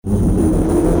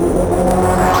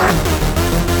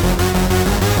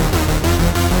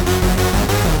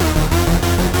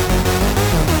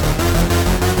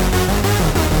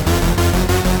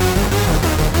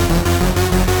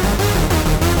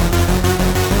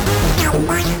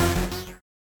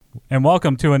And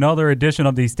welcome to another edition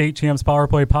of the State Champs Power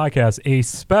Play Podcast, a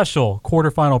special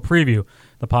quarterfinal preview.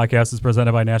 The podcast is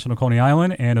presented by National Coney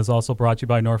Island and is also brought to you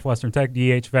by Northwestern Tech,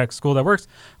 the HVAC School That Works.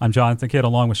 I'm Jonathan Kidd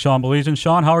along with Sean Belizean.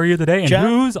 Sean, how are you today? And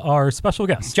who's our special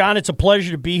guest? John, it's a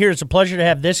pleasure to be here. It's a pleasure to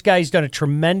have this guy. He's done a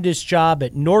tremendous job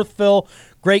at Northville.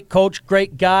 Great coach,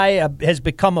 great guy, has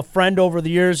become a friend over the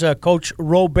years, Coach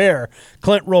Robert,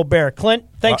 Clint Robert. Clint,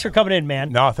 thanks for coming in, man.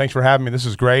 No, thanks for having me. This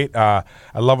is great. I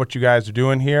love what you guys are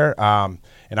doing here.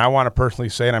 And I want to personally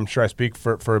say, and I'm sure I speak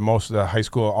for most of the high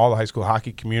school, all the high school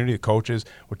hockey community, the coaches,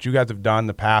 what you guys have done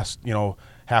the past,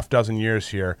 half dozen years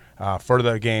here for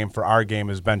the game, for our game,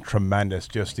 has been tremendous.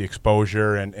 Just the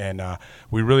exposure, and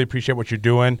we really appreciate what you're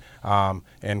doing,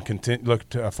 and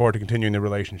look forward to continuing the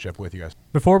relationship with you guys.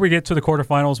 Before we get to the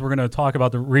quarterfinals, we're going to talk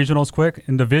about the regionals quick.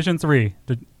 In Division III,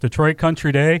 Detroit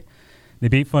Country Day, they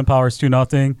beat Flint Powers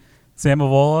 2-0. Sam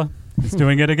Avola is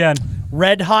doing it again.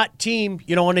 Red hot team,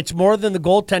 and it's more than the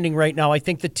goaltending right now. I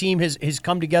think the team has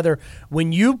come together.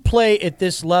 When you play at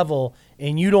this level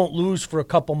and you don't lose for a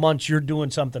couple months, you're doing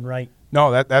something right.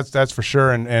 No, that's for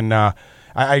sure, and I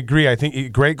agree. I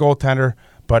think great goaltender,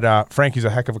 but Frankie's a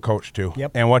heck of a coach too.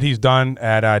 Yep. And what he's done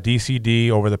at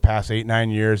DCD over the past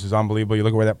 8-9 years is unbelievable. You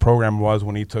look at where that program was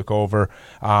when he took over.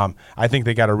 I think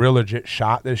they got a real legit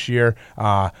shot this year.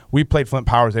 We played Flint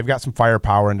Powers. They've got some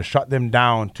firepower, and to shut them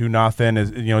down 2-0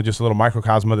 is just a little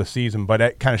microcosm of the season. But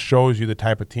it kind of shows you the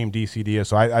type of team DCD is.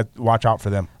 So I watch out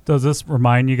for them. Does this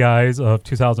remind you guys of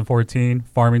 2014,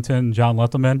 Farmington, John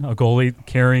Letterman, a goalie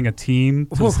carrying a team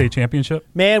to the state championship?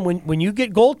 Man, when you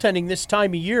get goaltending this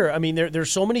time of year, I mean,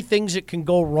 there's so many things that can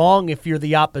go wrong if you're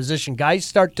the opposition. Guys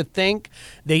start to think,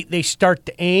 they start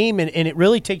to aim, and it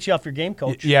really takes you off your game,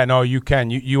 Coach. Yeah, no, you can.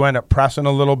 You end up pressing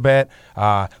a little bit.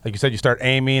 Like you said, you start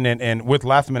aiming, and with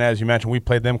Letterman, as you mentioned, we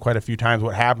played them quite a few times.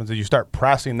 What happens is you start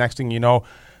pressing, next thing you know,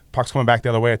 puck's coming back the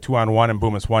other way, a 2-on-1, and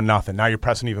boom, it's 1-0. Now you're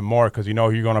pressing even more because you know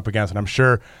who you're going up against. And I'm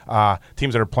sure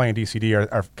teams that are playing DCD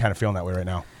are kind of feeling that way right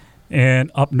now.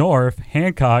 And up north,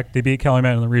 Hancock, they beat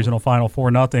Calumet in the regional final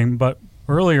 4-0. But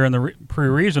earlier in the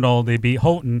pre-regional, they beat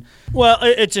Houghton. Well,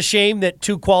 it's a shame that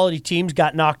two quality teams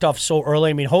got knocked off so early.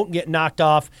 I mean, Houghton getting knocked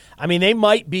off. I mean, they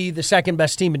might be the second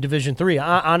best team in Division III,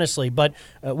 honestly. But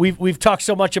we've talked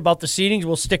so much about the seedings.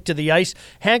 We'll stick to the ice.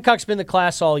 Hancock's been the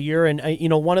class all year, and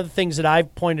one of the things that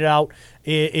I've pointed out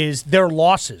is their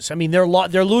losses. I mean, they're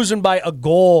losing by a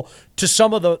goal to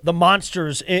some of the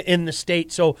monsters in the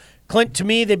state. So, Clint, to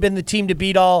me, they've been the team to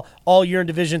beat all year in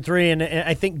Division III, and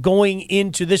I think going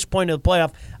into this point of the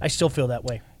playoff, I still feel that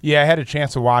way. Yeah, I had a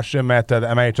chance to watch them at the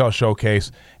MIHL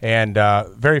Showcase, and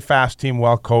very fast team,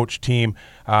 well-coached team.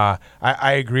 I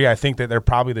agree. I think that they're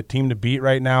probably the team to beat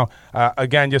right now.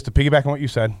 Again, just to piggyback on what you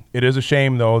said, it is a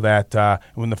shame, though, that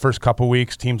when the first couple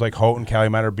weeks, teams like Houghton,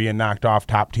 Calumet are being knocked off,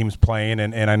 top teams playing,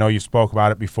 and I know you spoke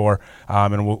about it before,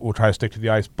 and we'll try to stick to the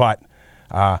ice, but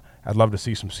I'd love to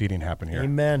see some seeding happen here.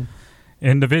 Amen.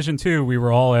 In Division II, we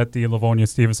were all at the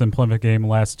Livonia-Stevenson-Plymouth game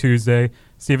last Tuesday.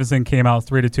 Stevenson came out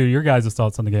 3-2. Your guys'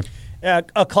 thoughts on the game?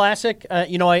 A classic. I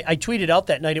tweeted out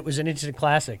that night it was an instant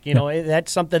classic.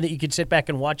 That's something that you could sit back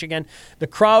and watch again. The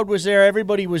crowd was there.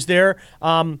 Everybody was there.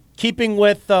 Keeping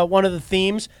with one of the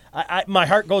themes, my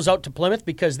heart goes out to Plymouth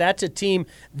because that's a team,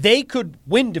 they could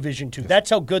win Division II.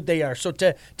 That's how good they are. So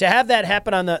to have that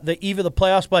happen on the eve of the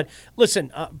playoffs, but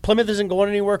listen, Plymouth isn't going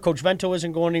anywhere. Coach Vento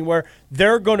isn't going anywhere.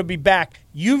 They're going to be back.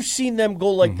 You've seen them go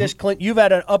like this, Clint. You've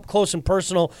had an up-close and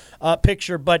personal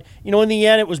picture. But, in the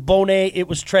end, it was Bonet, it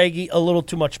was Traggy, a little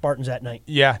too much Spartans that night.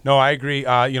 Yeah, no, I agree.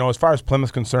 As far as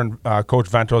Plymouth's concerned, Coach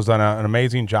Vento's done an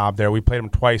amazing job there. We played him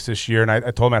twice this year, and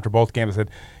I told him after both games, I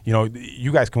said,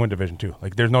 you guys can win Division II.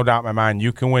 Like, there's no doubt in my mind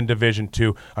you can win Division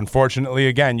II. Unfortunately,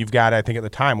 again, you've got, I think at the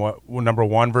time, number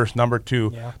 1 versus number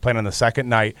 2 playing on the second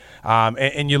night.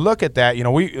 And you look at that,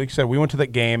 like you said, we went to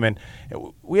that game, and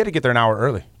we had to get there an hour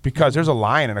early because there's a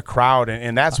line and a crowd,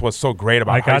 and that's what's so great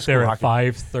about high school hockey. I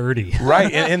got there at 5:30.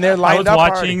 Right, and they're lined up. I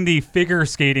was watching the figure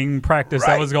skating practice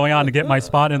that was going on to get my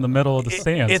spot in the middle of the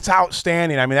stands. It's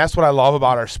outstanding. I mean, that's what I love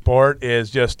about our sport is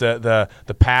just the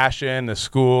passion, the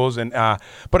schools, and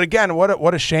but again,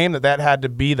 what a shame that had to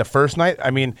be the first night.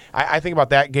 I mean, I think about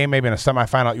that game maybe in a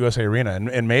semifinal at USA Arena,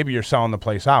 and maybe you're selling the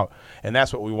place out, and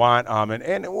that's what we want.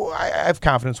 And I have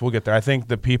confidence we'll get there. I think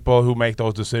the people who make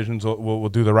those decisions will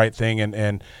do the right thing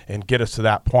and get us to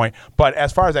that point. But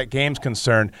as far as that game's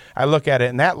concerned, I look at it,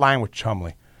 and that line with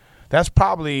Chumley, that's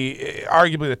probably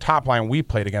arguably the top line we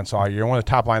played against all year, one of the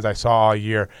top lines I saw all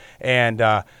year. And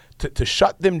to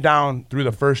shut them down through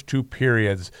the first 2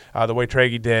 periods the way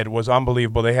Traggy did was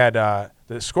unbelievable. They had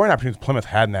the scoring opportunities Plymouth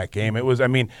had in that game. It was,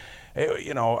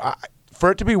 for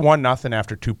it to be 1-0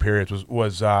 after 2 periods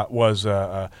was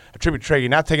a tribute to Trey.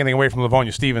 Not taking anything away from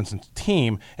Livonia Stevenson's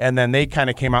team, and then they kind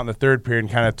of came out in the third period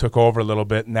and kind of took over a little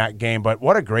bit in that game. But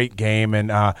what a great game,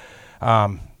 and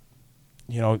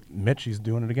Mitch, he's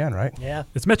doing it again, right? Yeah,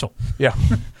 it's Mitchell. Yeah,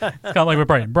 it's kind of like with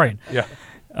Brighton. Yeah.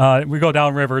 We go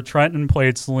downriver. Trenton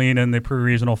played Saline in the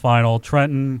pre-regional final.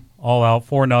 Trenton all out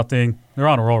 4-0. They're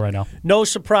on a roll right now. No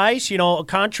surprise,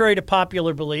 contrary to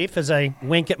popular belief, as I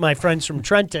wink at my friends from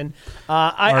Trenton.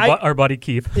 Our buddy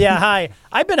Keith. Yeah, hi.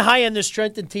 I've been high on this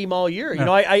Trenton team all year.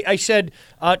 I said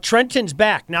Trenton's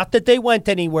back. Not that they went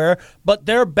anywhere, but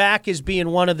their back is being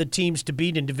one of the teams to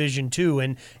beat in Division II.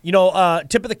 And,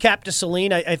 tip of the cap to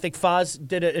Saline. I think Foz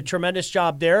did a tremendous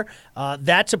job there.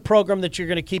 That's a program that you're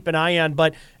going to keep an eye on.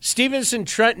 But Stevenson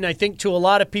Trenton, I think to a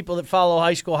lot of people that follow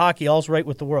high school hockey, all's right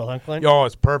with the world, huh, Clint? Oh,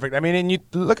 it's perfect. I mean, and you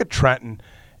look at Trenton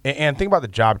and think about the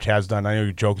job Chad's done. I know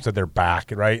you joked and said they're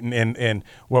back, right? And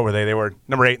what were they? They were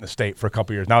number 8 in the state for a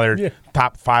couple years. Now they're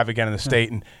top 5 again in the state.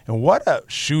 And what a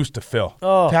shoes to fill.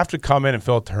 To have to come in and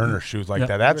fill Turner's shoes like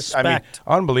that. That's, respect.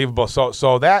 Unbelievable.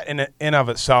 So that in of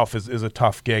itself is a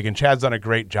tough gig. And Chad's done a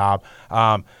great job.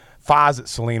 Foz at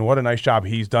Saline, what a nice job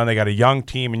he's done. They got a young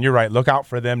team, and you're right. Look out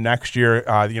for them next year.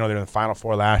 They're in the Final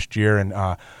Four last year,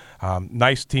 and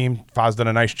nice team. Foz done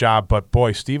a nice job, but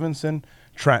boy, Stevenson,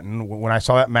 Trenton, when I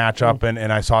saw that matchup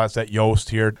and I saw it's at Yost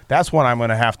here, that's one I'm going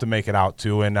to have to make it out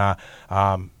to in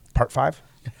part 5.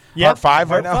 Yep. Part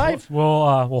 5 right Part now. 5.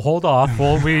 We'll hold off.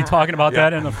 We'll be talking about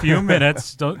that in a few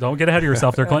minutes. Don't get ahead of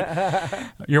yourself there, Clint.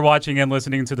 You're watching and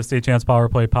listening to the State Champs Power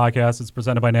Play podcast. It's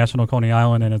presented by National Coney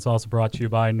Island, and it's also brought to you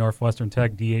by Northwestern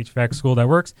Tech DHVAC School that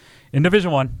works in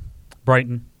Division I.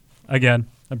 Brighton, again.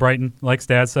 Brighton, like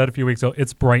Stad said a few weeks ago,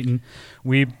 it's Brighton.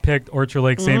 We picked Orchard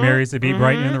Lake St. Mary's to beat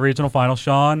Brighton in the regional final.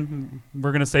 Sean,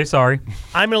 we're going to say sorry.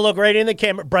 I'm going to look right in the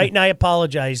camera. Brighton, I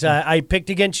apologize. I picked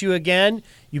against you again.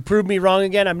 You proved me wrong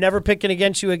again. I'm never picking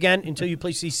against you again until you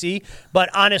play CC. But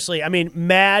honestly,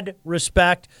 mad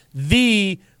respect.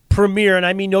 The premier, and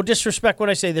I mean no disrespect when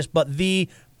I say this, but the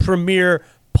premier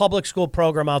public school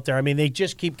program out there. They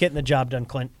just keep getting the job done,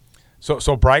 Clint.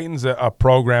 So Brighton's a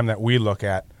program that we look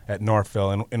at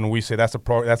Northville, and we say that's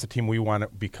a team we want to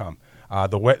become.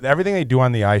 Everything they do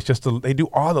on the ice, they do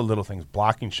all the little things,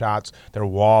 blocking shots, their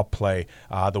wall play,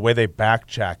 the way they back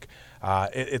check.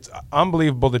 It's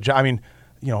unbelievable. Look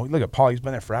at Paul. He's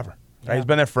been there forever. Right? He's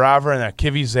been there forever, and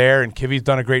Kivi's there, and Kivi's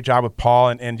done a great job with Paul.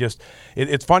 And just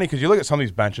it's funny because you look at some of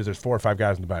these benches, there's 4 or 5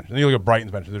 guys on the bench. And you look at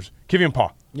Brighton's benches, there's Kivi and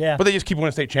Paul. Yeah. But they just keep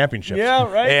winning state championships. Yeah,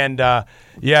 right. And,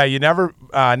 you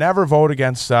never vote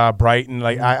against Brighton.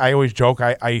 Like I always joke,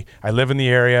 I live in the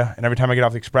area, and every time I get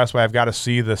off the expressway, I've got to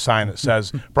see the sign that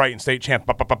says Brighton State Champ,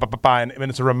 and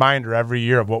it's a reminder every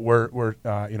year of what we're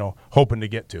hoping to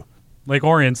get to. Lake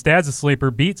Orion, Stad's a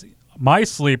sleeper, beats my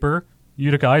sleeper,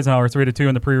 Utica Eisenhower 3-2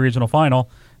 in the pre-regional final.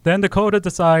 Then Dakota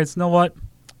decides, you know what?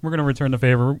 We're going to return the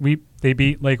favor. They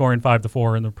beat Lake Orion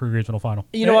 5-4 in the pre-regional final.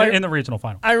 In the regional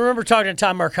final. I remember talking to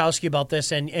Tom Markowski about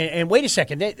this, and wait a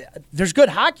second, there's good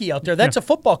hockey out there. That's a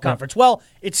football conference. Well,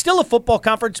 it's still a football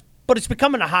conference, but it's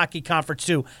becoming a hockey conference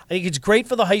too. I think it's great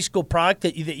for the high school product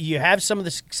that you have some of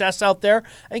the success out there.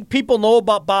 I think people know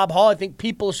about Bob Hall. I think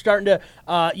people are starting to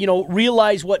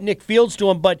realize what Nick Field's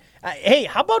doing. But hey,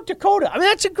 how about Dakota?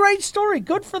 That's a great story.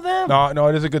 Good for them. No,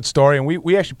 it is a good story, and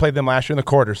we actually played them last year in the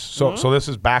quarters. So this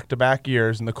is back-to-back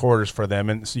years in the quarters for them,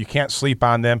 and so you can't sleep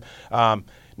on them.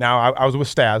 Now, I was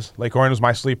with Staz. Lake Orion was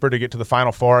my sleeper to get to the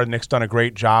Final Four. Nick's done a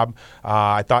great job.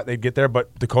 I thought they'd get there,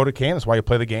 but Dakota came. That's why you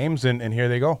play the games, and here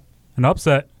they go. An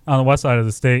upset on the west side of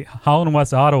the state. Howland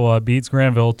West Ottawa beats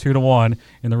Granville 2-1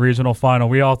 in the regional final.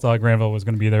 We all thought Granville was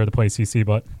going to be there to play CC,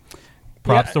 but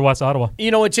props to West Ottawa.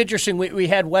 It's interesting. We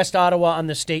had West Ottawa on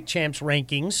the state champs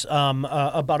rankings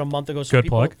about a month ago. So Good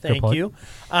plug. Thank you.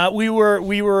 We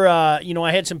were.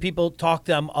 I had some people talk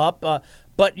them up.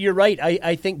 But you're right.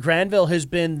 I think Granville has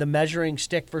been the measuring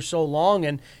stick for so long,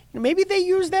 and maybe they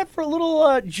use that for a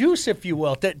little juice, if you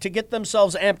will, to get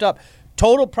themselves amped up.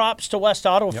 Total props to West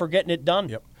Ottawa for getting it done.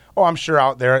 Yep. Oh, I'm sure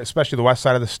out there, especially the west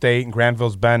side of the state, and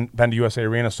Granville's been to USA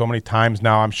Arena so many times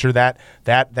now. I'm sure that's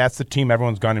the team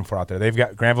everyone's gunning for out there.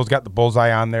 Granville's got the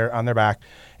bullseye on their back,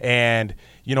 and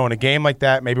in a game like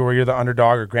that, maybe where you're the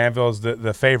underdog or Granville's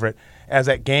the favorite, as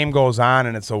that game goes on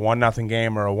and it's a 1-0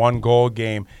 game or a 1-goal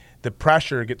game, the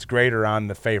pressure gets greater on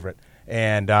the favorite.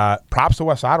 And props to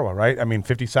West Ottawa, right?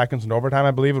 50 seconds in overtime,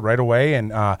 I believe, right away.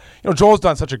 And Joel's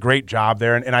done such a great job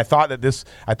there. And I thought that this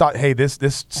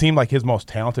seemed like his most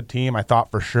talented team. I thought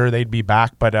for sure they'd be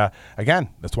back. But again,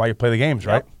 that's why you play the games,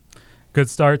 right? Good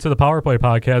start to the Power Play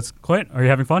podcast. Clint, are you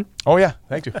having fun? Oh, yeah.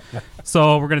 Thank you.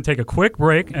 So we're going to take a quick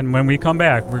break, and when we come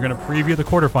back, we're going to preview the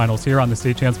quarterfinals here on the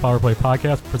State Champs Power Play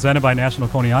podcast, presented by National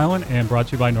Coney Island and brought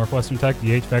to you by Northwestern Tech,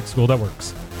 the HVAC school that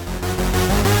works.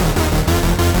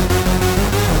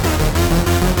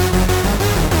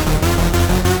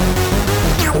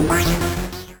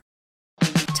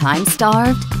 Time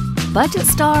starved? Budget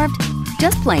starved?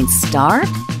 Just plain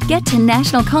starved? Get to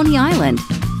National Coney Island.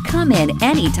 Come in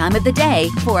any time of the day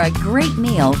for a great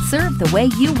meal served the way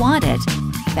you want it.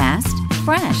 Fast,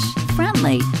 fresh,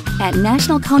 friendly. At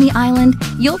National Coney Island,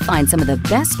 you'll find some of the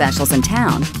best specials in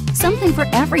town. Something for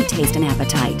every taste and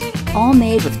appetite. All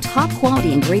made with top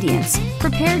quality ingredients,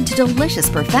 prepared to delicious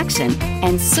perfection,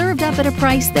 and served up at a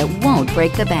price that won't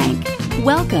break the bank.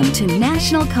 Welcome to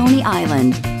National Coney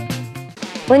Island.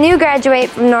 When you graduate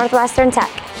from Northwestern Tech,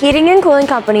 heating and cooling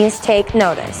companies take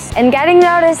notice. And getting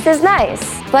noticed is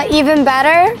nice, but even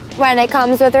better when it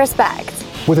comes with respect.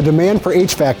 With a demand for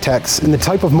HVAC techs and the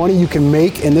type of money you can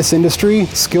make in this industry,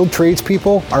 skilled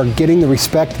tradespeople are getting the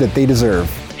respect that they deserve.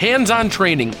 Hands-on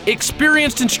training,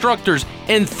 experienced instructors,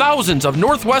 and thousands of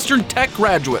Northwestern Tech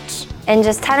graduates. In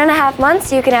just 10.5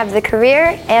 months, you can have the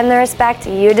career and the respect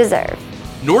you deserve.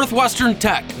 Northwestern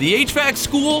Tech, the HVAC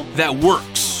school that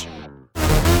works.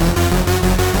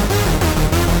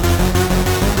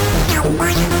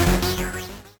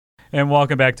 And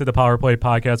welcome back to the Power Play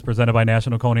podcast presented by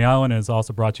National Coney Island and is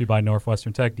also brought to you by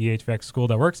Northwestern Tech, the HVAC school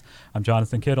that works. I'm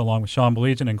Jonathan Kidd along with Sean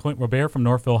Belegian and Clint Robert from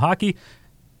Northville Hockey.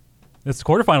 It's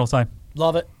quarterfinals time.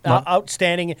 Love it.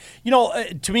 Outstanding.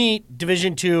 To me,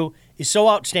 Division II is so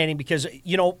outstanding because,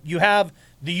 you have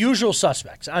the usual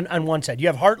suspects on one side. You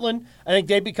have Heartland. I think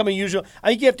they become a usual. I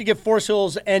think you have to give Forest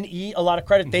Hills NE a lot of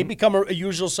credit. Mm-hmm. They become a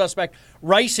usual suspect.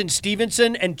 Rice and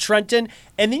Stevenson and Trenton.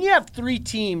 And then you have three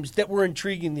teams that were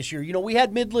intriguing this year. We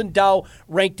had Midland Dow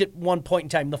ranked at one point in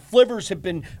time. The Flivers have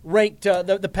been ranked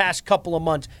the past couple of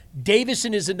months.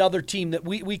 Davison is another team that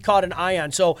we caught an eye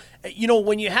on. So,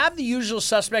 when you have the usual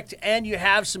suspect and you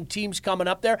have some teams coming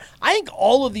up there, I think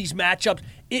all of these matchups,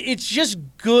 it's just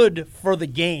good for the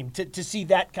game to see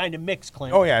that kind of mix,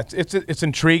 Clint. Oh, yeah. It's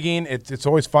intriguing. It's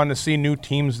always fun to see new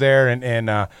teams there.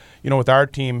 And with our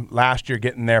team last year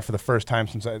getting there for the first time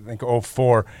since, I think,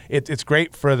 2004, it's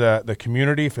great for the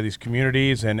community, for these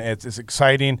communities, and it's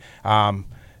exciting.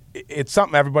 It's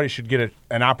something everybody should get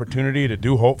an opportunity to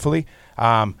do, hopefully.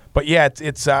 But, yeah,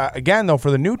 it's again, though,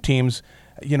 for the new teams,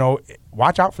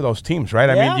 watch out for those teams,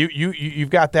 right? Yeah. I mean, you've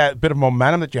got that bit of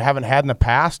momentum that you haven't had in the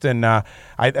past, and I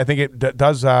think it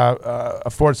does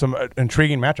afford some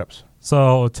intriguing matchups.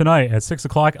 So tonight at 6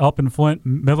 o'clock up in Flint,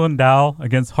 Midland Dow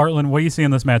against Heartland. What do you see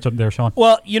in this matchup there, Sean?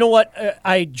 Well, you know what?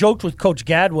 I joked with Coach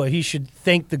Gadwa. He should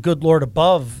thank the good Lord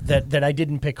above that I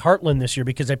didn't pick Heartland this year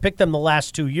because I picked them the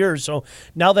last 2 years. So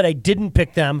now that I didn't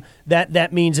pick them,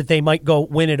 that means that they might go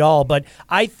win it all. But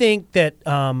I think that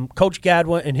Coach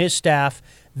Gadwa and his staff,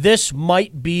 this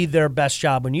might be their best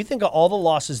job. When you think of all the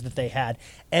losses that they had,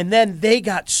 and then they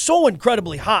got so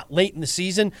incredibly hot late in the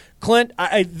season, Clint,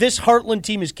 this Heartland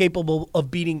team is capable of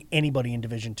beating anybody in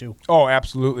Division II. Oh,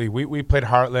 absolutely. We played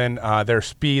Heartland. Their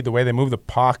speed, the way they move the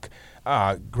puck,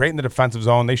 great in the defensive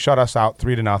zone. They shut us out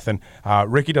 3-0.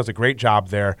 Ricky does a great job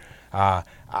there.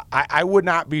 I would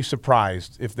not be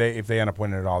surprised if they end up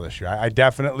winning it all this year. I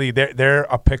definitely, they're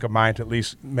a pick of mine to at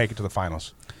least make it to the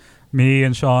finals. Me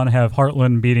and Sean have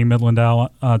Heartland beating Midland Dow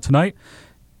tonight.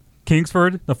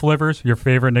 Kingsford, the Flivers, your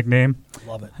favorite nickname.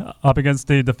 Love it. Up against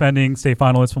the defending state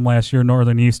finalists from last year,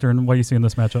 Northern Eastern. What do you see in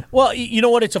this matchup? Well, you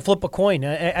know what? It's a flip a coin.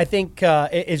 I think,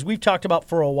 as we've talked about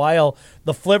for a while,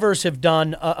 the Flivers have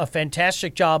done a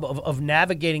fantastic job of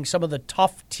navigating some of the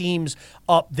tough teams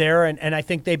up there, and I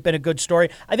think they've been a good story.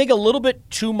 I think a little bit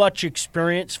too much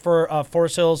experience for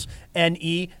Forest Hills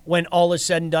NE when all is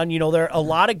said and done. There are a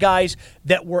lot of guys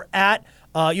that were at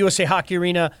USA Hockey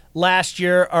Arena last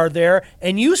year are there,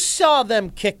 and you saw them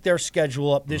kick their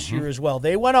schedule up this year as well.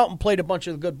 They went out and played a bunch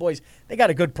of the good boys. They got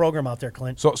a good program out there,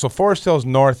 Clint. So Forest Hills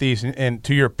Northeast, and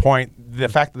to your point, the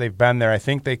fact that they've been there, I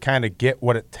think they kind of get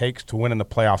what it takes to win in the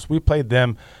playoffs. We played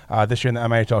them this year in the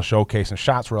MIHL Showcase, and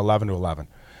shots were 11-11.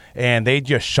 And they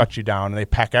just shut you down, and they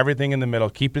pack everything in the middle,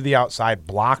 keep to the outside,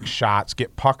 block shots,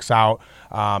 get pucks out.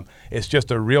 It's just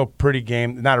a real pretty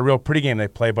game. Not a real pretty game they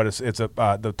play, but it's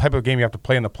the type of game you have to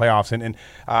play in the playoffs. And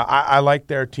I like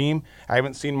their team. I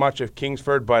haven't seen much of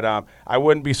Kingsford, but I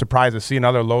wouldn't be surprised to see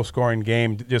another low-scoring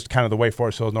game, just kind of the way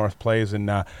Forest Hills North plays, and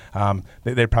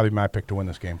they'd probably be my pick to win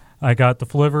this game. I got the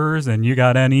Flivers, and you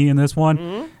got NE in this one.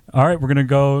 Mm-hmm. All right, we're going to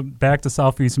go back to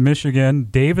Southeast Michigan.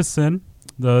 Davison,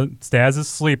 the Staz's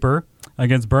sleeper,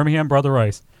 against Birmingham Brother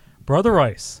Rice. Brother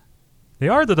Rice, they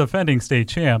are the defending state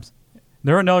champs,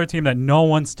 They're another team that no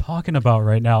one's talking about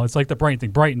right now. It's like the Brighton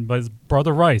thing. Brighton, but it's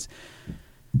Brother Rice.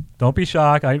 Don't be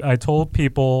shocked. I told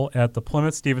people at the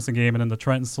Plymouth Stevenson game and in the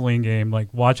Trenton Saline game,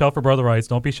 like, watch out for Brother Rice.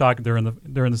 Don't be shocked during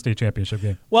the state championship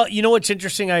game. Well, you know what's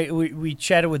interesting? We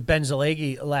chatted with Ben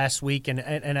Zalegi last week, and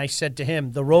I said to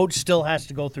him, the road still has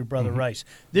to go through Brother Rice.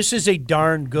 This is a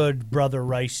darn good Brother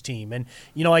Rice team. And,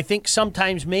 I think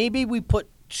sometimes maybe we put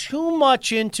too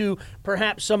much into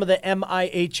perhaps some of the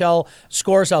MIHL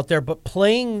scores out there, but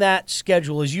playing that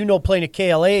schedule, as you know, playing a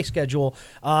KLA schedule,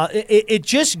 it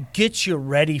just gets you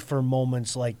ready for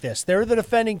moments like this. They're the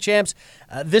defending champs.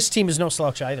 This team is no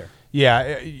slouch either.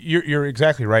 Yeah, you're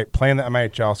exactly right. Playing the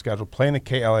MIHL schedule, playing the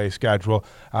KLA schedule,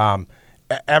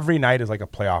 every night is like a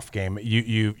playoff game.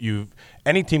 You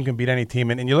any team can beat any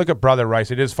team, and you look at Brother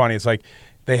Rice. It is funny. It's like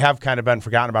they have kind of been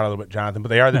forgotten about a little bit, Jonathan, but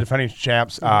they are the defending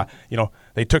champs.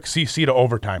 They took CC to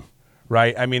overtime,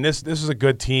 right? I mean, this is a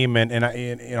good team, and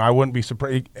I wouldn't be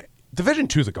surprised. Division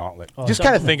II is a gauntlet. Just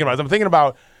kind of thinking about it. I'm thinking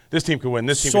about this team could win.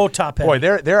 This team top heavy. Boy,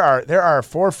 there are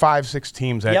 4, 5, 6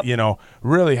 teams that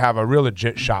really have a real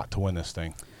legit shot to win this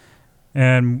thing.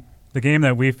 And the game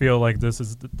that we feel like this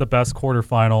is the best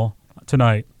quarterfinal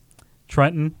tonight.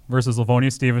 Trenton versus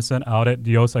Livonia Stevenson out at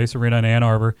Dios Ice Arena in Ann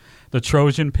Arbor. The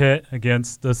Trojan Pit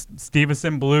against the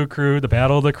Stevenson Blue Crew, the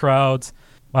battle of the crowds.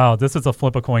 Wow, this is a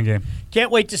flip a coin game. Can't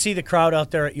wait to see the crowd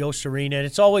out there at Yost Arena. And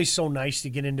it's always so nice to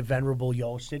get into venerable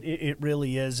Yost. It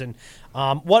really is. And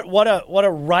what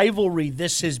a rivalry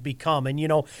this has become. And,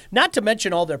 not to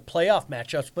mention all their playoff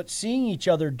matchups, but seeing each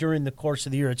other during the course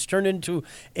of the year. It's turned into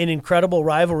an incredible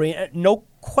rivalry. No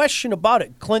question about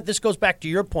it. Clint, this goes back to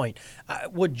your point.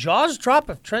 Would jaws drop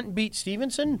if Trenton beat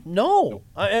Stevenson? No.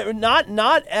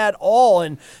 Not at all.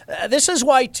 And this is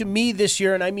why, to me, this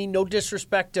year, and I mean no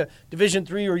disrespect to Division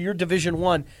III or your Division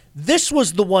I, this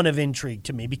was the one of intrigue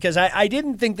to me because I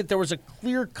didn't think that there was a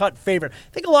clear-cut favorite.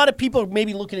 I think a lot of people are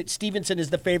maybe looking at Stevenson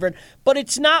as the favorite, but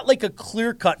it's not like a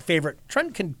clear-cut favorite.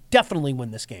 Trenton can definitely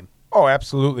win this game. Oh,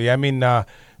 absolutely. I mean,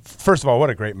 first of all, what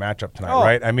a great matchup tonight,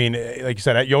 right? I mean, like you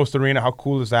said, at Yost Arena, how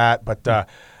cool is that? But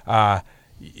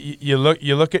you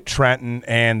look at Trenton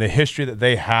and the history that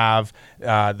they have,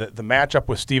 the matchup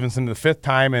with Stevenson, the 5th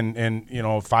time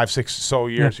in 5, 6 so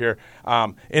years here,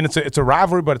 and it's a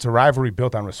rivalry, but it's a rivalry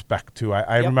built on respect too.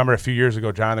 I remember a few years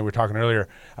ago, John, that we were talking earlier.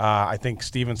 I think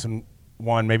Stevenson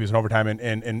won, maybe it was an overtime,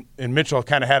 and Mitchell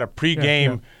kind of had a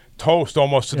pregame. Toast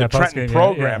almost to the Trenton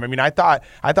program. I mean, I thought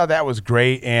that was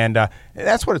great, and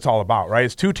that's what it's all about, right?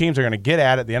 It's two teams are going to get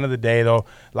at it at the end of the day, though.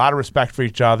 A lot of respect for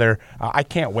each other. I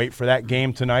can't wait for that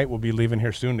game tonight. We'll be leaving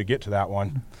here soon to get to that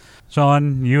one.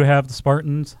 Sean, you have the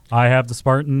Spartans. I have the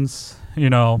Spartans.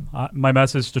 My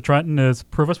message to Trenton is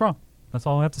prove us wrong. That's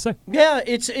all I have to say. Yeah,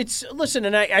 it's listen,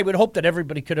 and I would hope that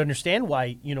everybody could understand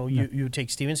why you would take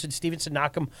Stevenson. Stevenson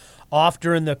knock them off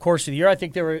during the course of the year. I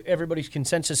think they were everybody's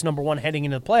consensus number one heading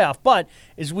into the playoff. But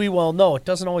as we well know, it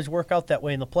doesn't always work out that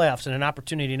way in the playoffs. And an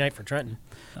opportunity night for Trenton.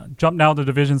 Jump now to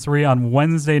Division III on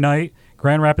Wednesday night.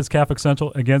 Grand Rapids Catholic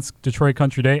Central against Detroit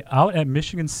Country Day out at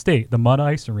Michigan State, the Mud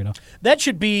Ice Arena. That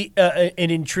should be an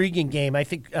intriguing game. I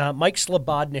think Mike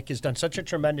Slobodnik has done such a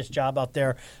tremendous job out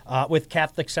there with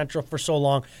Catholic Central for so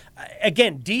long.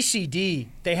 Again, DCD,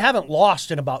 they haven't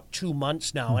lost in about 2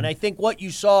 months now. Mm-hmm. And I think what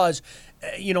you saw is,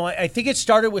 I think it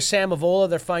started with Sam Avola,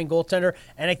 their fine goaltender,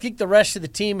 and I think the rest of the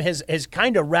team has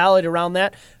kind of rallied around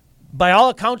that. By all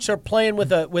accounts, are playing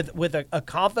with a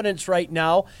confidence right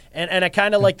now, and I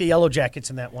kind of like the Yellow Jackets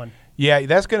in that one. Yeah,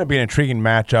 that's going to be an intriguing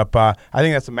matchup. I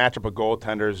think that's a matchup of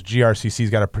goaltenders. GRCC's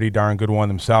got a pretty darn good one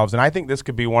themselves, and I think this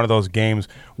could be one of those games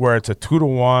where it's a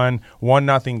 2-1,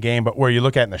 1-0 game, but where you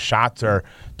look at and the shots are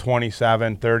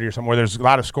 27, 30 or something, where there's a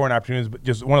lot of scoring opportunities, but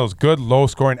just one of those good,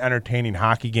 low-scoring, entertaining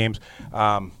hockey games. But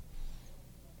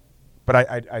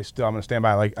I'm going to stand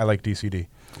by. I like DCD.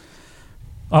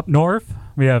 Up north,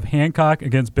 we have Hancock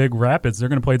against Big Rapids. They're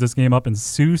going to play this game up in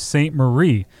Sault Ste.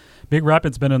 Marie. Big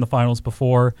Rapids been in the finals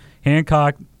before.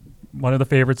 Hancock, one of the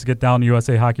favorites to get down to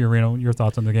USA Hockey Arena. Your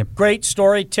thoughts on the game? Great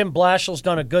story. Tim Blashill's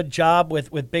done a good job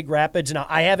with Big Rapids. Now,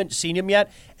 I haven't seen him yet.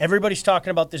 Everybody's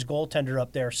talking about this goaltender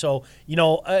up there. So,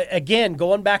 again,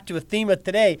 going back to a theme of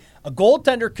today, a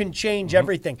goaltender can change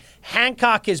everything.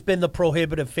 Hancock has been the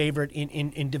prohibitive favorite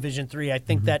in Division III. I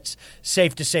think that's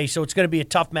safe to say. So it's going to be a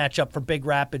tough matchup for Big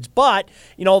Rapids. But,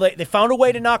 they found a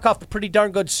way to knock off a pretty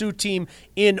darn good Sioux team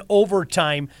in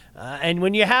overtime. And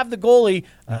when you have the goalie,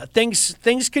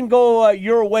 things can go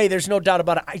your way. There's no doubt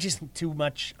about it. I just think too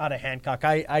much out of Hancock.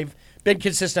 I've been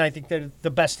consistent. I think they're the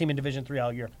best team in Division III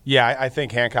all year. Yeah, I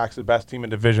think Hancock's the best team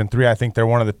in Division III. I think they're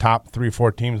one of the top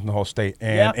 3-4 teams in the whole state.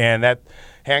 And that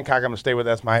Hancock, I'm going to stay with.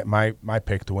 That's my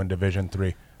pick to win Division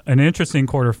III. an interesting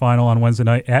quarterfinal on Wednesday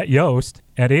night at Yost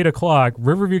at 8 o'clock.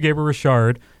 Riverview Gabriel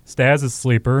Richard, Staz's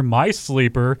sleeper, my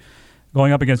sleeper,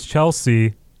 going up against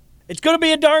Chelsea. It's going to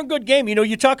be a darn good game. You know,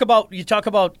 you talk about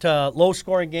low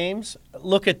scoring games.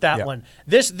 Look at that one.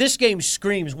 This game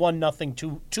screams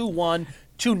 1-0, 2-1,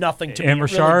 2-0 to me. And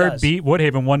Richard beat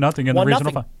Woodhaven 1-0 in the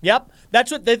regional final. Yep,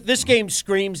 that's what this game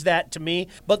screams that to me.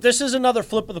 But this is another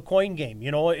flip of the coin game.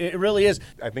 You know, it really is.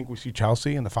 I think we see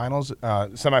Chelsea in the finals,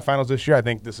 semifinals this year. I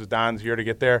think this is Don's year to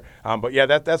get there. But yeah,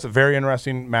 that's a very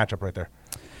interesting matchup right there.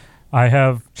 I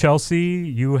have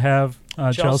Chelsea. You have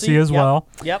Chelsea as well.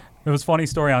 Yep. It was a funny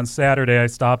story. On Saturday, I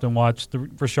stopped and watched the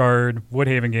Richard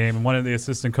Woodhaven game, and one of the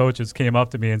assistant coaches came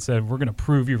up to me and said, "We're going to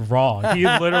prove you wrong." He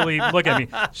literally looked at me.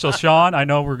 So, Sean, I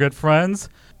know we're good friends.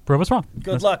 Prove us wrong.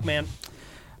 Good luck, man.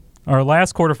 Our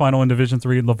last quarterfinal in Division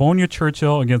III, Livonia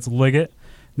Churchill against Liggett.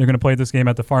 They're going to play this game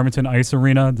at the Farmington Ice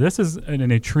Arena. This is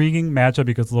an intriguing matchup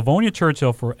because Livonia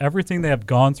Churchill, for everything they have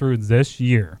gone through this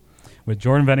year, with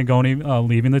Jordan Venigoni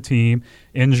leaving the team,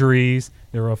 injuries,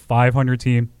 they were a 500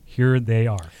 team. Here they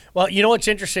are. Well, you know what's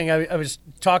interesting? I was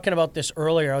talking about this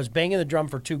earlier. I was banging the drum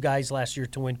for two guys last year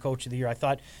to win Coach of the Year. I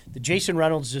thought that Jason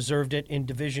Reynolds deserved it in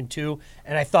Division II,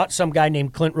 and I thought some guy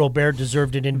named Clint Robert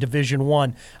deserved it in Division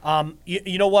I.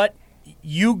 You know what?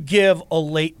 You give a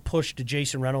late push to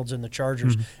Jason Reynolds and the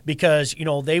Chargers because, you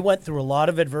know, they went through a lot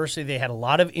of adversity. They had a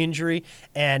lot of injury,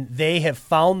 and they have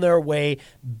found their way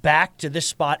back to this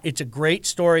spot. It's a great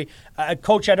story.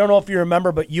 Coach, I don't know if you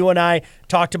remember, but you and I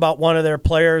talked about one of their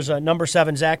players, number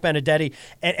 7, Zach Benedetti,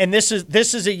 and this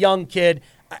is a young kid.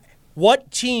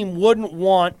 What team wouldn't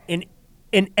want an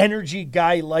energy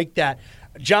guy like that?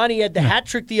 Johnny had the hat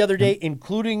trick the other day,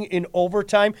 including in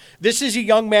overtime. This is a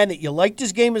young man that you liked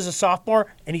his game as a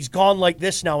sophomore, and he's gone like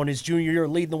this now in his junior year,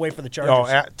 leading the way for the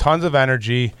Chargers. Tons of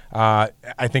energy. I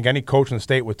think any coach in the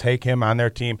state would take him on their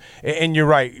team. And you're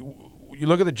right. You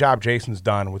look at the job Jason's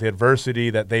done with the adversity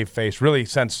that they've faced, really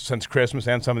since Christmas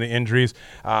and some of the injuries.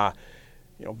 You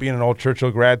know, being an old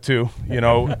Churchill grad too, you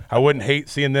know, I wouldn't hate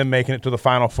seeing them making it to the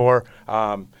Final Four.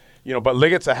 You know, but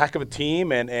Liggett's a heck of a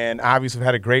team, and obviously have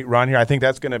had a great run here. I think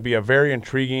that's going to be a very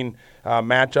intriguing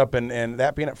matchup, and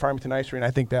that being at Farmington Ice Arena,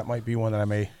 I think that might be one that I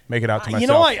may make it out to myself. You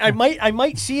know, I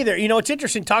might see there. You know, it's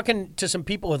interesting talking to some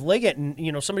people with Liggett, and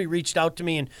you know, somebody reached out to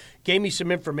me and gave me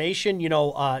some information. You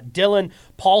know, Dylan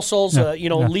Paulsols,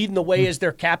 leading the way as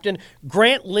their captain.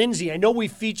 Grant Lindsay, I know we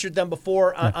featured them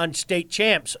before on State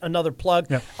Champs. Another plug.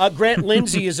 Grant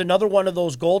Lindsay is another one of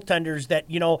those goaltenders that,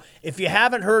 you know, if you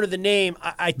haven't heard of the name,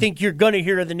 I think you're going to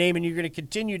hear of the name, and you're going to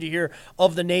continue to hear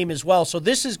of the name as well. So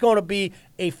this is going to be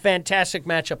a fantastic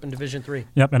matchup in Division III.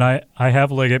 Yep, and I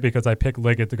have Liggett because I picked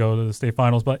Liggett to go to the state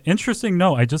finals. But interesting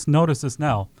note, I just noticed this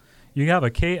now. You have a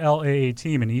KLAA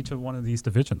team in each of one of these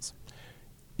divisions.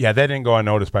 Yeah, that didn't go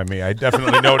unnoticed by me. I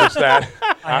definitely noticed that.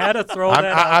 I had to throw that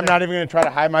out I'm not even going to try to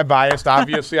hide my bias.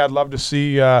 Obviously, I'd love to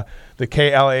see the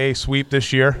KLAA sweep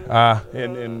this year,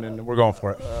 and we're going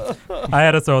for it. I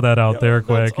had to throw that out there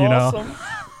quick, awesome.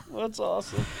 That's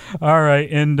awesome. All right,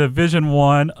 in Division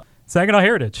I, Saginaw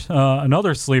Heritage,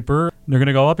 another sleeper. They're going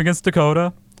to go up against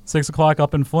Dakota, 6 o'clock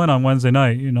up in Flint on Wednesday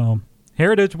night. You know,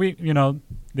 Heritage,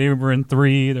 they were in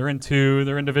 3, they're in 2,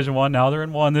 they're in Division I, now they're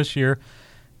in 1 this year.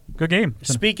 Good game.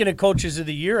 Speaking of coaches of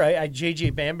the year,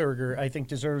 J.J. Bamberger, I think,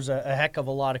 deserves a heck of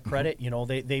a lot of credit. You know,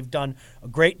 they've done a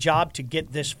great job to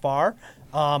get this far.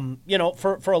 You know,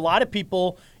 for a lot of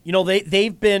people, you know,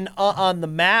 they've been on the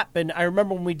map. And I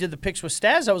remember when we did the picks with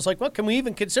Staz, I was like, well, can we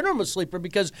even consider them a sleeper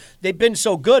because they've been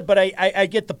so good? But I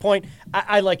get the point.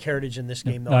 I like Heritage in this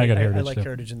game, though. I like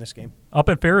Heritage in this game. Up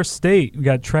at Ferris State, we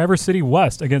got Traverse City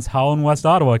West against Howland West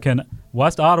Ottawa. Can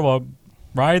West Ottawa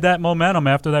ride that momentum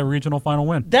after that regional final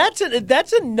win? That's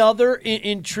another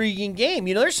intriguing game.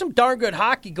 You know, there's some darn good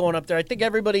hockey going up there. I think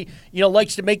everybody, you know,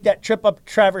 likes to make that trip up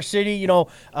Traverse City, you know,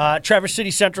 Traverse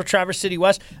City Central, Traverse City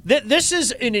West. This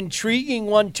is an intriguing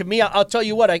one to me. I'll tell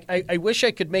you what, I wish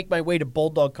I could make my way to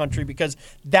Bulldog Country because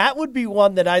that would be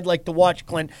one that I'd like to watch,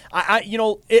 Clint.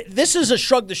 This is a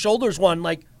shrug the shoulders one.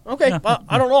 Like, okay, well,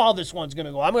 I don't know how this one's going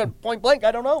to go. I'm going to point blank.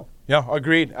 I don't know. Yeah,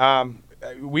 agreed.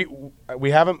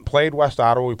 We haven't played West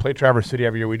Ottawa. We play Traverse City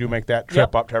every year. We do make that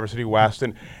trip up Traverse City West,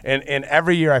 and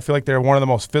every year I feel like they're one of the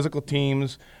most physical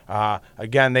teams.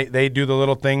 Again, they do the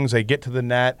little things. They get to the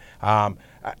net.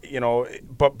 You know,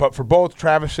 but for both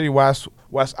Traverse City West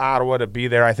Ottawa to be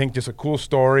there, I think just a cool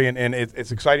story, and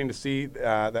it's exciting to see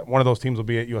that one of those teams will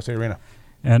be at USA Arena.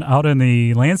 And out in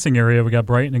the Lansing area, we got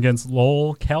Brighton against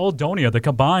Lowell Caledonia, the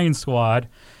combined squad.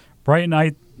 Brighton,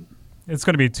 it's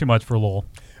going to be too much for Lowell.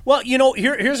 Well,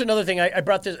 here's another thing. I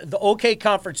brought this. The OK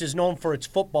Conference is known for its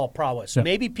football prowess. Yeah.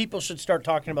 Maybe people should start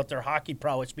talking about their hockey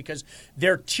prowess because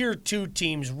their Tier 2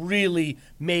 teams really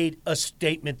made a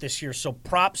statement this year. So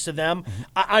props to them. Mm-hmm.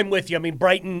 I'm with you. I mean,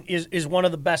 Brighton is one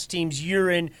of the best teams year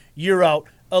in, year out.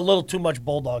 A little too much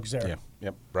Bulldogs there. Yeah.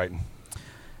 Yep, Brighton.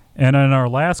 And in our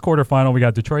last quarterfinal, we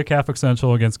got Detroit Catholic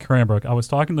Central against Cranbrook. I was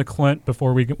talking to Clint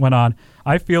before we went on.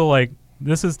 I feel like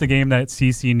this is the game that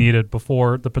CC needed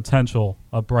before the potential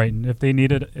of Brighton. If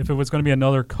it was going to be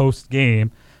another coast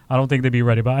game, I don't think they'd be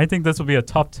ready. But I think this will be a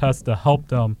tough test to help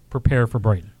them prepare for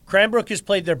Brighton. Cranbrook has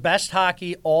played their best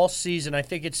hockey all season, I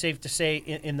think it's safe to say,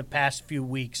 in the past few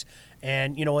weeks.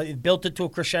 And, it built it to a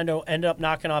crescendo, ended up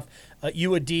knocking off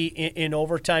UAD in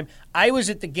overtime. I was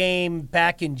at the game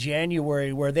back in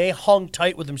January where they hung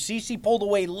tight with them. CC pulled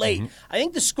away late. Mm-hmm. I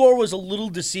think the score was a little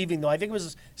deceiving, though. I think it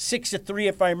was 6-3,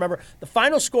 if I remember. The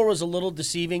final score was a little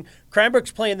deceiving.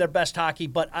 Cranbrook's playing their best hockey,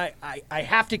 but I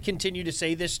have to continue to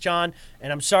say this, John,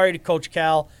 and I'm sorry to Coach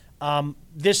Cal.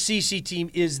 This CC team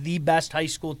is the best high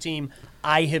school team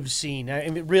I have seen. I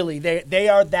mean, really, they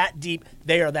are that deep.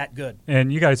 They are that good.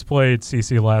 And you guys played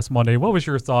CC last Monday. What was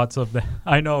your thoughts of that?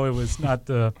 I know it was not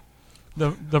the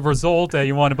result that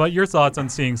you wanted, but your thoughts on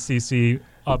seeing CC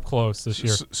up close this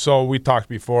year. So we talked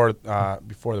before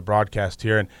the broadcast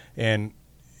here, and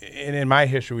in my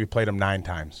history, we played them 9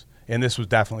 times, and this was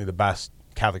definitely the best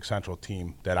Catholic Central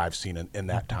team that I've seen in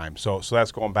that time. So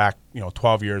that's going back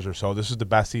 12 years or so. This is the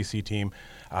best CC team.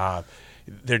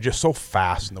 They're just so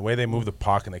fast in the way they move the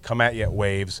puck, and they come at you at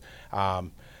waves.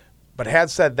 But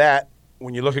had said that,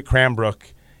 when you look at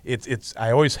Cranbrook, it's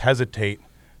I always hesitate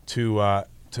to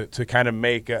kind of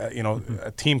make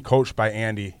a team coached by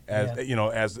Andy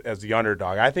as as the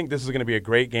underdog. I think this is going to be a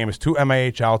great game. It's 2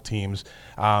 MIHL teams.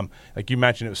 Like you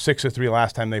mentioned, it was 6-3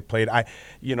 last time they played. I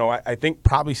think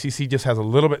probably CC just has a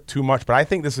little bit too much, but I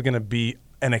think this is going to be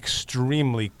an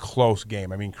extremely close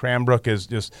game. I mean, Cranbrook is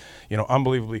just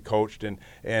unbelievably coached and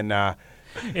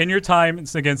in your time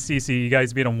against CC, you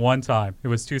guys beat them one time. It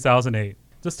was 2008.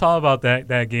 Just talk about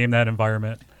that game, that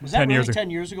environment. Was that 10 years 10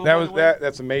 years ago?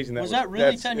 That's amazing. Was that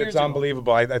really 10 years ago? It's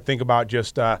unbelievable. I think about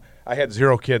just I had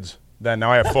 0 kids then.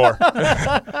 Now I have 4.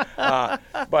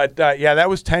 But that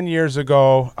was 10 years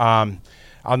ago.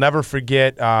 I'll never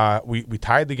forget. We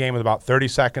tied the game with about 30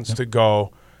 seconds to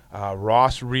go.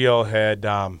 Ross Reel had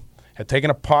taken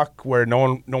a puck where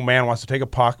no man wants to take a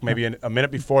puck. Maybe a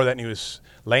minute before that, and he was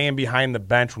laying behind the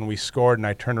bench when we scored. And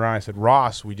I turned around and I said,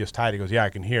 "Ross, we just tied." He goes, "Yeah, I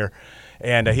can hear."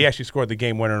 And he actually scored the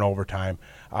game winner in overtime.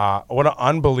 What an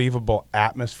unbelievable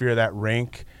atmosphere, that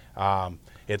rink.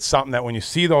 It's something that when you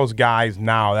see those guys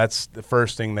now, that's the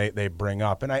first thing they bring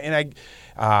up. And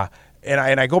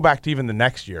I go back to even the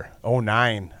next year,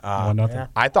 2009.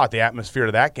 I thought the atmosphere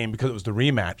of that game, because it was the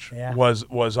rematch,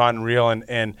 was unreal.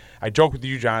 And I joke with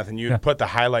you, Jonathan, you put the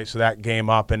highlights of that game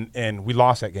up, and we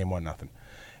lost that game 1-0.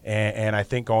 And I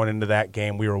think going into that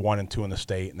game, we were 1-2 in the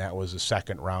state, and that was the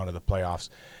second round of the playoffs.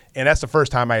 And that's the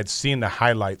first time I had seen the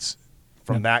highlights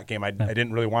from that game. I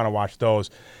didn't really want to watch those.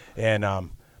 And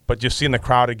but just seeing the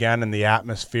crowd again and the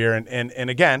atmosphere. And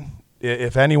again,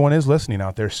 if anyone is listening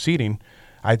out there, seating,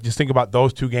 I just think about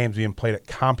those 2 games being played at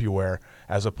CompuWare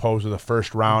as opposed to the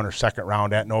first round or second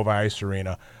round at Nova Ice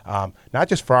Arena. Not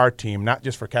just for our team, not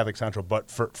just for Catholic Central, but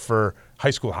for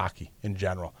high school hockey in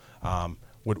general.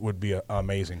 Would be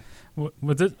amazing.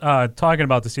 With this, talking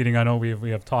about the seating, I know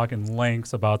we have talked in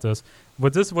lengths about this.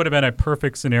 But this would have been a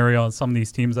perfect scenario on some of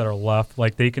these teams that are left.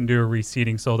 Like, they can do a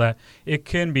reseeding so that it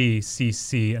can be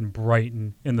CC and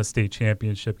Brighton in the state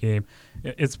championship game.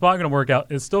 It's probably going to work out.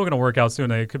 It's still going to work out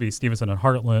soon. It could be Stevenson and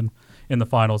Heartland in the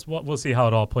finals. We'll see how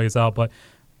it all plays out. But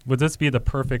would this be the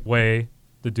perfect way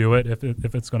to do it if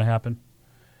it's going to happen?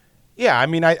 Yeah, I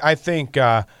mean, I think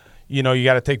you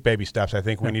got to take baby steps. I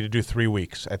think we need to do 3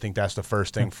 weeks. I think that's the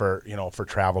first thing for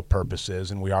travel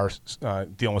purposes, and we are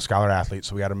dealing with scholar athletes,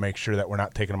 so we got to make sure that we're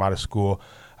not taking them out of school.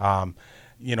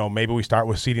 Maybe we start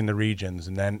with seeding the regions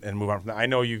and move on from that. I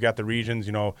know you got the regions.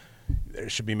 There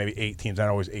should be maybe 8 teams. Not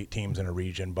always 8 teams in a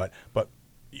region, but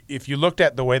if you looked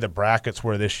at the way the brackets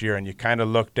were this year, and you kind of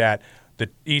looked at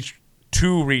each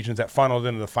 2 regions that funneled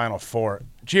into the Final Four,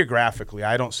 geographically,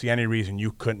 I don't see any reason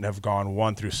you couldn't have gone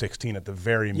 1 through 16 at the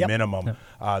very minimum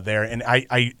there. And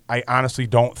I honestly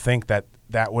don't think that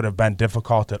would have been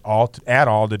difficult at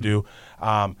all to do.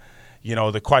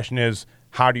 The question is,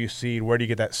 how do you seed? Where do you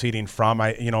get that seeding from?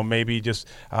 Maybe just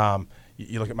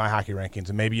you look at my hockey rankings,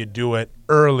 and maybe you do it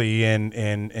early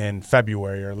in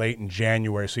February or late in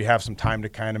January, so you have some time to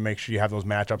kind of make sure you have those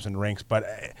matchups in rinks. But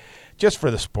just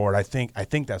for the sport, I think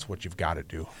that's what you've got to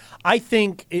do. I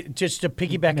think, just to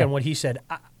piggyback on what he said,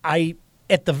 I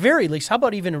at the very least, how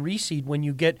about even a reseed when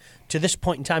you get to this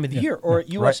point in time of the year, or at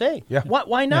USA? Right. Yeah.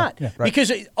 Why not? Yeah. Right.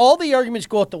 Because all the arguments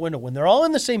go out the window when they're all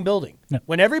in the same building. Yeah.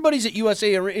 When everybody's at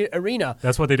USA Arena.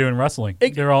 That's what they do in wrestling.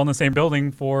 They're all in the same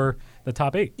building for the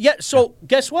top 8. Yeah, so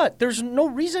guess what? There's no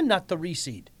reason not to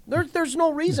reseed. There's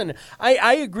no reason.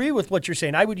 I agree with what you're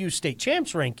saying. I would use state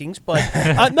champs rankings, but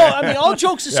no, I mean, all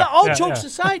jokes aside,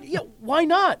 aside, why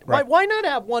not? Right. Why not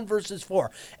have 1 versus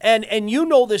 4? And you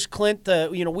know this, Clint.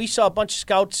 We saw a bunch of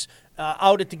scouts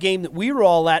out at the game that we were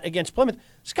all at against Plymouth.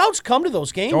 Scouts come to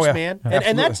those games, man,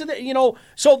 and that's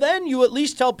So then you at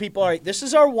least tell people, all right, this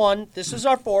is our 1, this is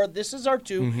our 4, this is our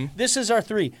 2, this is our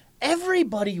 3.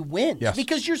 Everybody wins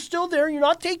because you're still there. You're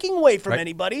not taking away from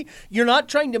anybody. You're not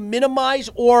trying to minimize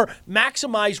or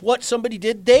maximize what somebody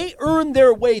did. They earned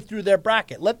their way through their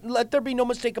bracket. Let there be no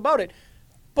mistake about it.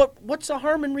 But what's the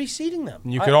harm in reseeding them?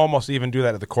 You could almost even do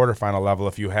that at the quarterfinal level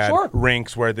if you had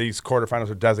rinks where these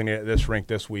quarterfinals are designated at this rink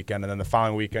this weekend, and then the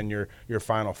following weekend your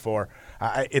Final Four.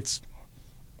 It's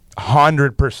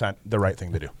 100% the right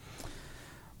thing to do.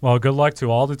 Well, good luck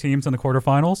to all the teams in the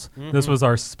quarterfinals. This was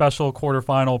our special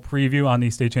quarterfinal preview on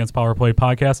the State Champs Power Play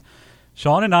podcast.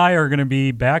 Sean and I are going to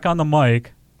be back on the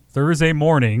mic Thursday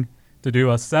morning to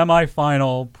do a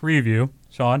semifinal preview.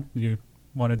 Sean, you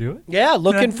want to do it? Yeah,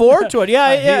 looking forward to it.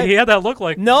 Yeah. He had that look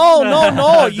like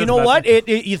No. You know what?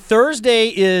 Thursday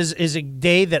is a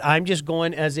day that I'm just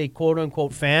going as a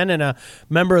quote-unquote fan and a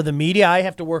member of the media. I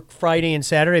have to work Friday and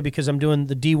Saturday because I'm doing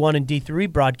the D1 and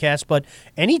D3 broadcast, but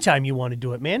anytime you want to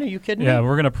do it, man, are you kidding me? Yeah,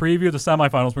 we're going to preview the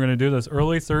semifinals. We're going to do this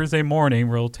early Thursday morning.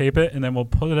 We'll tape it, and then we'll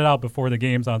put it out before the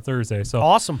games on Thursday. So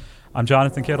awesome. I'm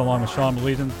Jonathan Kidd along with Sean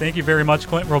Legion. Thank you very much,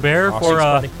 Clint Robert,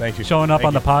 Awesome. for Thank you. showing up Thank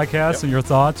on you. the podcast and your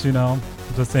thoughts.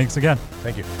 Just thanks again.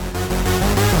 Thank you.